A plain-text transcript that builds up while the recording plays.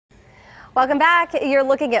Welcome back. You're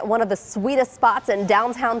looking at one of the sweetest spots in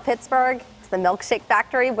downtown Pittsburgh. It's the Milkshake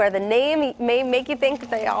Factory, where the name may make you think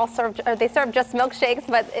they serve just milkshakes,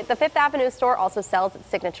 but the Fifth Avenue store also sells its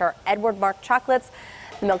signature Edward Mark chocolates.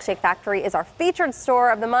 The Milkshake Factory is our featured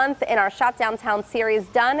store of the month in our Shop Downtown series,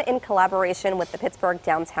 done in collaboration with the Pittsburgh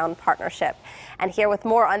Downtown Partnership. And here with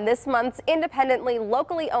more on this month's independently,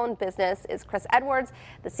 locally owned business is Chris Edwards,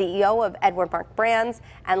 the CEO of Edward Mark Brands,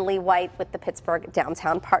 and Leigh White with the Pittsburgh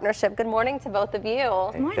Downtown Partnership. Good morning to both of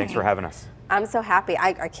you. Hey, thanks for having us. I'm so happy.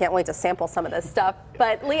 I can't wait to sample some of this stuff.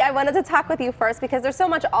 But Leigh, I wanted to talk with you first because there's so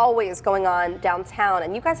much always going on downtown,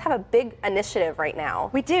 and you guys have a big initiative right now.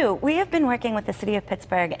 We do. We have been working with the City of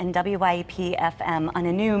Pittsburgh and WYEP-FM on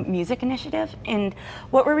a new music initiative, and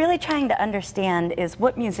what we're really trying to understand is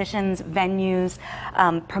what musicians, venues,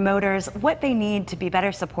 promoters, what they need to be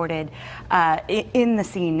better supported in the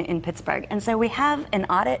scene in Pittsburgh. And so we have an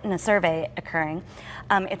audit and a survey occurring.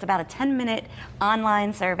 It's about a 10-minute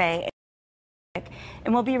online survey.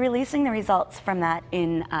 And we'll be releasing the results from that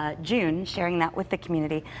in June, sharing that with the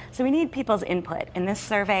community. So we need people's input, and this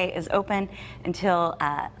survey is open until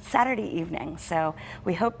Saturday evening. So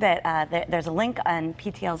we hope that there's a link on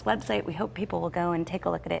PTL's website. We hope people will go and take a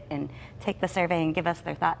look at it and take the survey and give us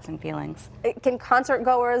their thoughts and feelings. Can concert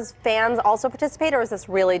goers, fans also participate, or is this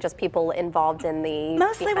really just people involved in the...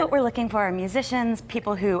 Mostly what we're looking for are musicians,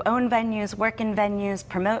 people who own venues, work in venues,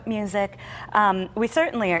 promote music. We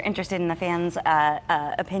certainly are interested in the fans'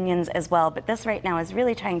 opinions as well, but this right now is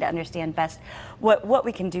really trying to understand best what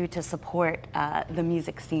we can do to support the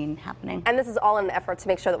music scene happening. And this is all in an effort to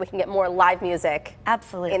make sure that we can get more live music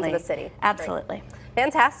Absolutely. into the city. Absolutely. Great.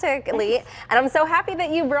 Fantastic, Leigh. And I'm so happy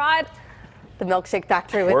that you brought the Milkshake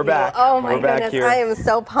Factory with We're you. back. Oh my We're back goodness, here. I am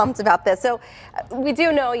so pumped about this. So we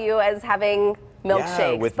do know you as having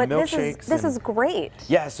milkshakes, with but milkshakes this is great.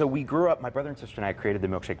 Yeah, so we grew up, my brother and sister and I created the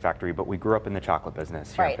Milkshake Factory, but we grew up in the chocolate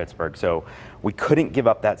business here in Pittsburgh. So we couldn't give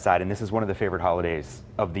up that side, and this is one of the favorite holidays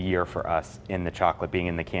of the year for us in the chocolate, being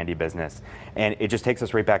in the candy business. And it just takes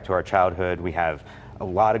us right back to our childhood. We have a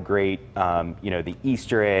lot of great, the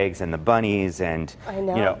Easter eggs and the bunnies and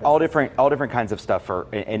all different kinds of stuff.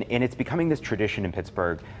 And it's becoming this tradition in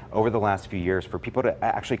Pittsburgh over the last few years for people to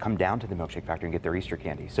actually come down to the Milkshake Factory and get their Easter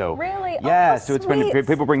candy. So really, yeah, so it's been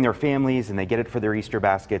people bring their families and they get it for their Easter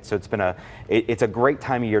basket. So it's a great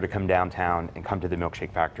time of year to come downtown and come to the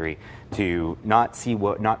Milkshake Factory to not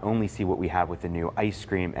only see what we have with the new ice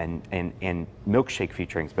cream and milkshake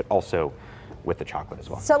featurings, but also with the chocolate as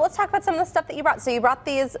well. So let's talk about some of the stuff that you brought. So you brought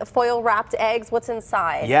these foil wrapped eggs. What's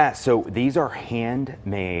inside? Yeah, so these are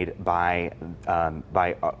handmade in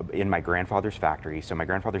my grandfather's factory. So my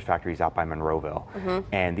grandfather's factory is out by Monroeville,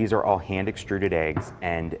 and these are all hand extruded eggs.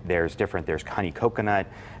 And there's honey coconut,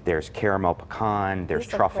 there's caramel pecan, there's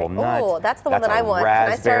truffle nut. Oh, that's the one that I want.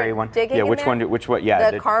 Raspberry one. Yeah, which one? Which one?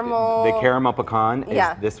 Yeah, the caramel. The caramel pecan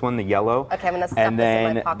is this one, the yellow. Okay, I'm gonna stuff and then this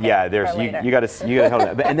in my pocket. Yeah, there's you got to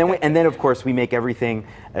hold it. And then of course we make everything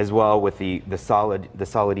as well with the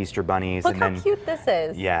solid Easter bunnies. Look and then, how cute this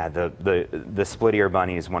is. Yeah, the split ear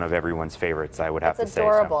bunny is one of everyone's favorites, I would have to say. It's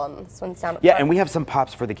adorable. And this one's down. Yeah, and we have some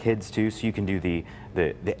pops for the kids too, so you can do the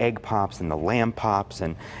egg pops and the lamb pops,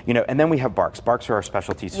 and and then we have barks. Barks are our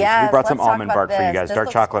specialty. So yes, we brought some almond bark this. for you guys, dark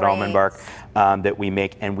chocolate almond bark that we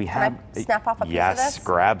make, and we have. Can I snap off a piece of this? Yes,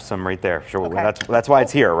 grab some right there. Sure, okay. That's why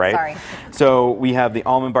it's here, right? Sorry. So we have the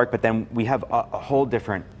almond bark, but then we have a whole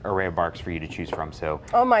different array of barks for you to choose from. So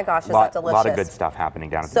oh my gosh, is that delicious? A lot of good stuff happening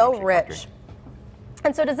down at the So Milkshake rich. Factory.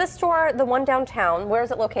 And so does this store, the one downtown, where is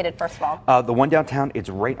it located, first of all? The one downtown, it's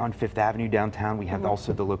right on Fifth Avenue downtown. We have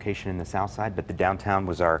also the location in the south side, but the downtown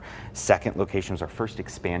was our second location, was our first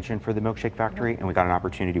expansion for the Milkshake Factory, and we got an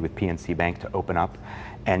opportunity with PNC Bank to open up.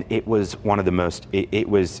 And it was one of the most,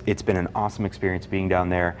 it's been an awesome experience being down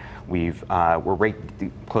there. We're right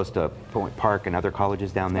close to Point Park and other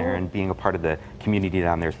colleges down there, and being a part of the community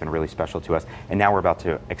down there has been really special to us. And now we're about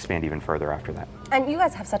to expand even further after that. And you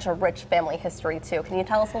guys have such a rich family history too. Can you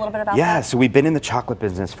tell us a little bit about that? Yeah, so we've been in the chocolate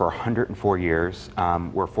business for 104 years.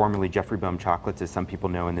 We're formerly Jeffrey Boehm Chocolates, as some people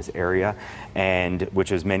know in this area, and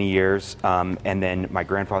which was many years. And then my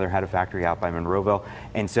grandfather had a factory out by Monroeville.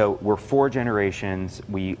 And so we're 4 generations.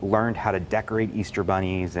 We learned how to decorate Easter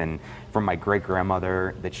bunnies, and from my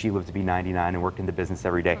great-grandmother, that she lived to be 99 and worked in the business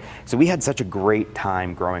every day. So we had such a great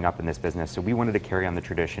time growing up in this business. So we wanted to carry on the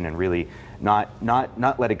tradition and really not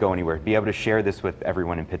let it go anywhere. Be able to share this with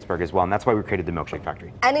everyone in Pittsburgh as well. And that's why we created the Milkshake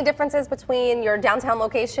Factory. Any differences between your downtown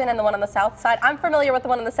location and the one on the south side? I'm familiar with the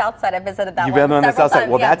one on the south side. I visited that one. You've been on the south side.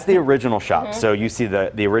 Well, yeah. That's the original shop. So you see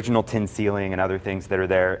the original tin ceiling and other things that are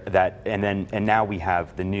there. And now we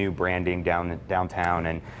have the new branding downtown,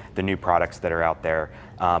 and the new products that are out there.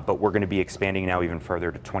 But we're going to be expanding now even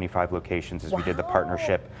further to 25 locations as we did the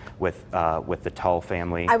partnership with the Tull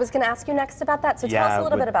family. I was going to ask you next about that, so tell us a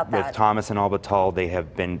little bit about that. With Thomas and Alba Tull, they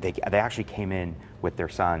actually came in with their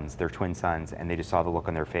sons, their twin sons, and they just saw the look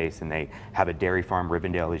on their face, and they have a dairy farm,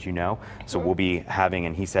 Rivendell, as you know. So we'll be having,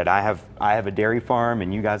 and he said, I have a dairy farm,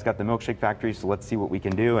 and you guys got the milkshake factory, so let's see what we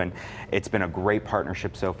can do. And it's been a great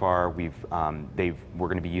partnership so far. We're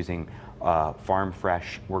going to be using Farm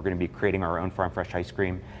Fresh. We're going to be creating our own Farm Fresh ice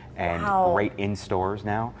cream, and right in stores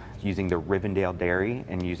now, using the Rivendell dairy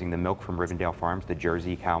and using the milk from Rivendell Farms, the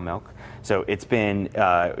Jersey cow milk. So it's going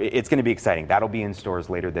to be exciting. That'll be in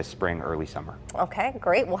stores later this spring, early summer. Okay,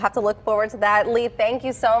 great. We'll have to look forward to that. Leigh, thank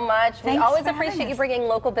you so much. Thanks we always appreciate you bringing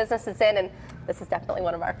local businesses in, and this is definitely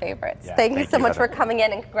one of our favorites. Yeah, thank you so much Heather. for coming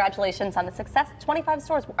in, and congratulations on the success. 25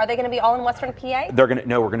 stores. Are they going to be all in Western PA? We're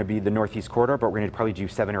going to be the Northeast corridor, but we're going to probably do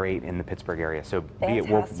 7 or 8 in the Pittsburgh area. So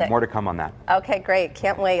more to come on that. Okay, great.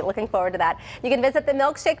 Can't wait. Looking forward to that. You can visit the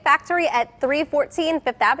Milkshake Factory at 314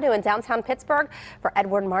 Fifth Avenue in downtown Pittsburgh for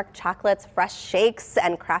Edward Mark chocolates, fresh shakes,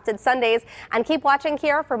 and crafted sundaes. And keep watching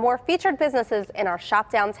here for more featured businesses in our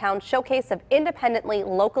Shop Downtown showcase of independently,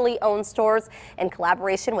 locally owned stores in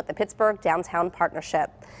collaboration with the Pittsburgh Downtown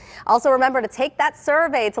Partnership. Also, remember to take that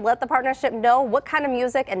survey to let the partnership know what kind of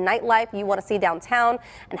music and nightlife you want to see downtown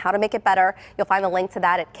and how to make it better. You'll find the link to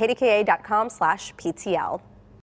that at kdka.com/PTL.